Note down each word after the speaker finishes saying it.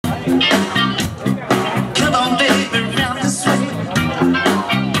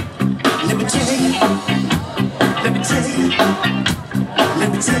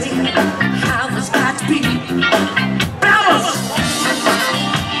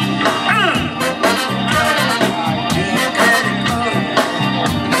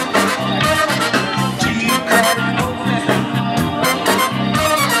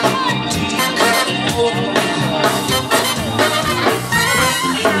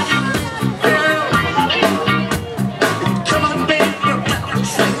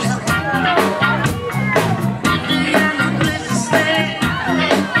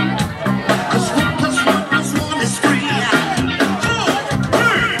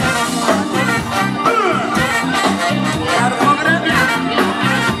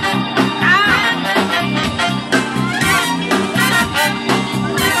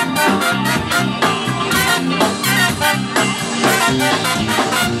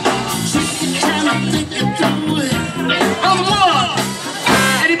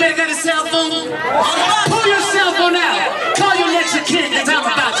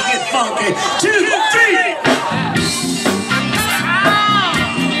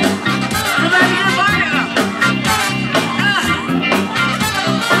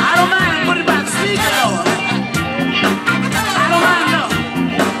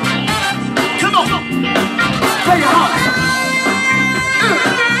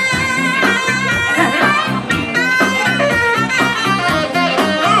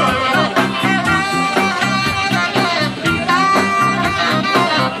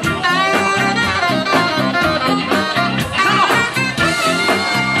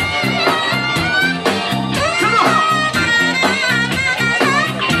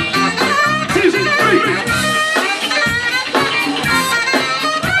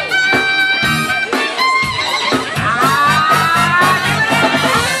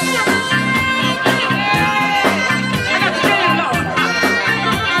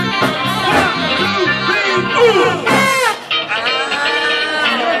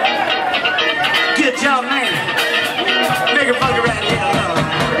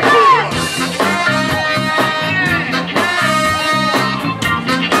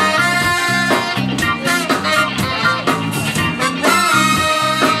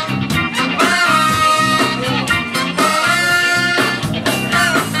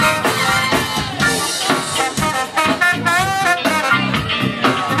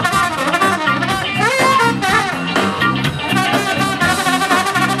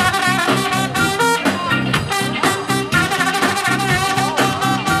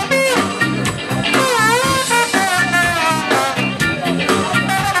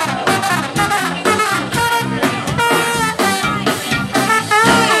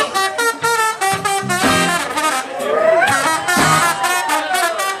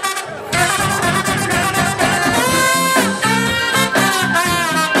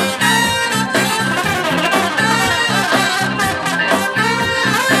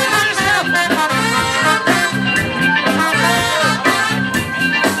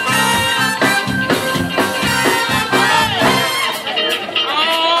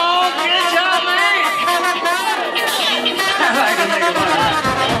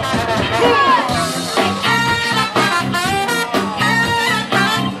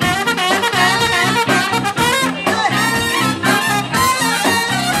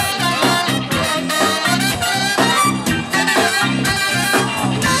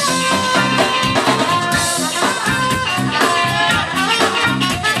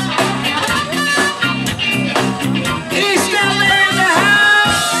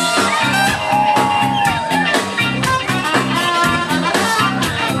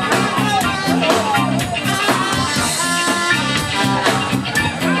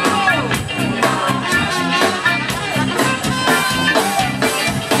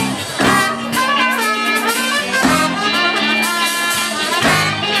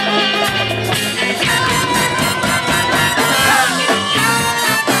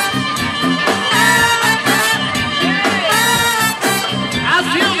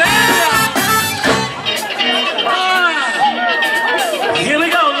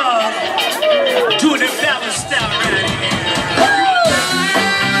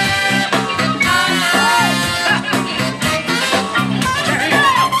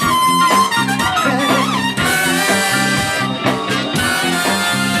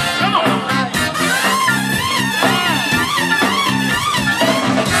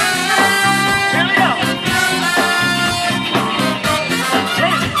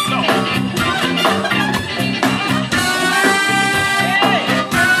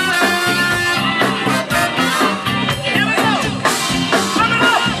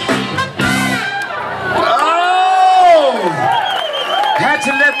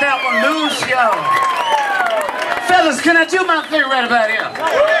gonna lose y'all. Fellas, can I do my thing right about here?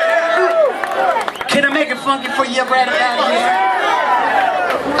 Can I make it funky for you right about here?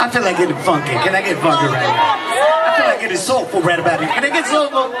 I feel like getting funky. Can I get funky right now? I feel like getting soulful right about here. Can I get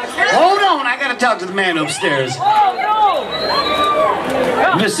soulful? Hold on, I gotta talk to the man upstairs.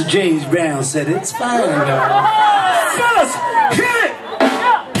 Mr. James Brown said it's fine, though. Fellas, hit it!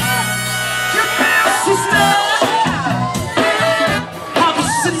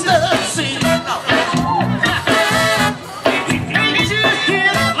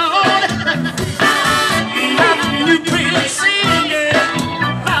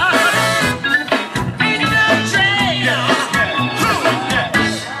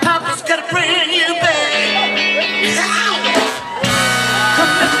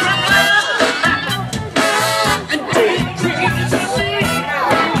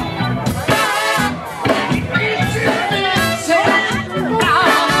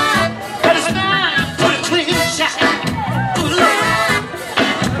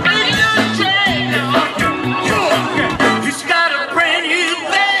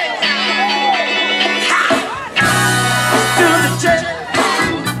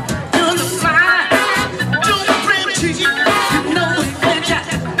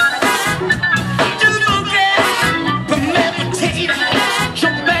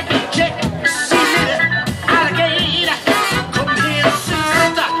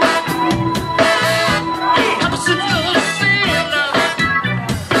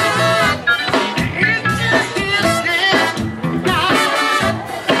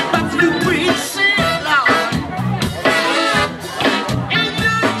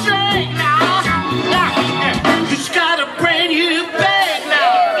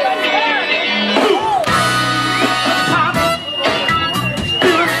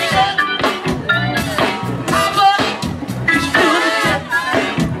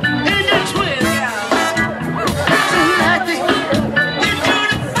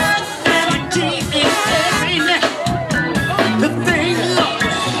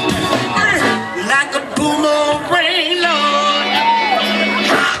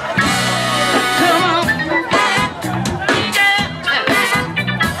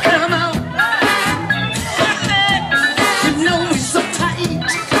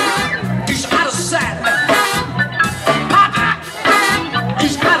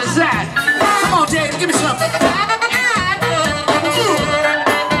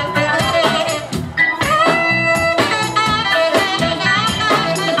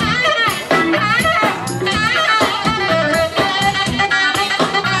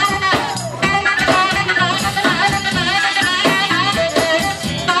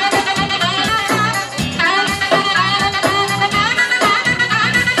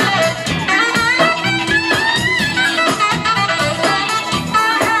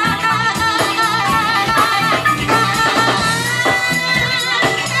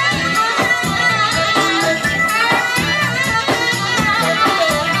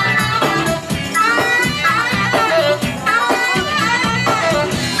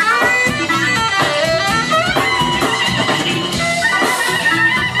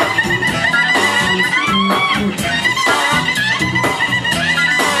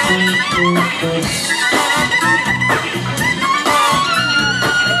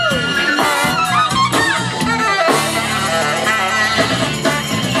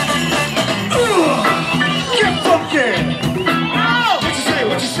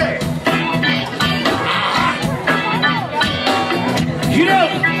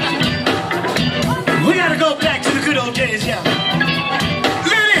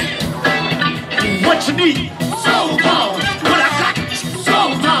 What you need? So long. What I got? So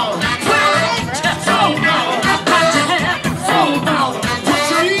long. So long. I got to have so long. What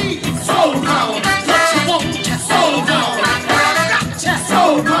you need? So long. What you want? So long. I got so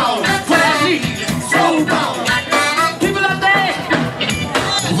long. What I need? So long. People out there,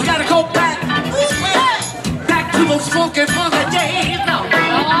 we gotta go back to those funky days. No.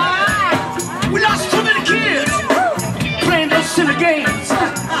 We lost too many kids playing those silly games.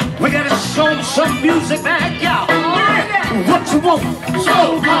 We gotta show them some music back, y'all. What you want?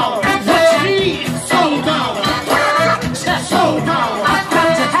 So long. What you need? So long.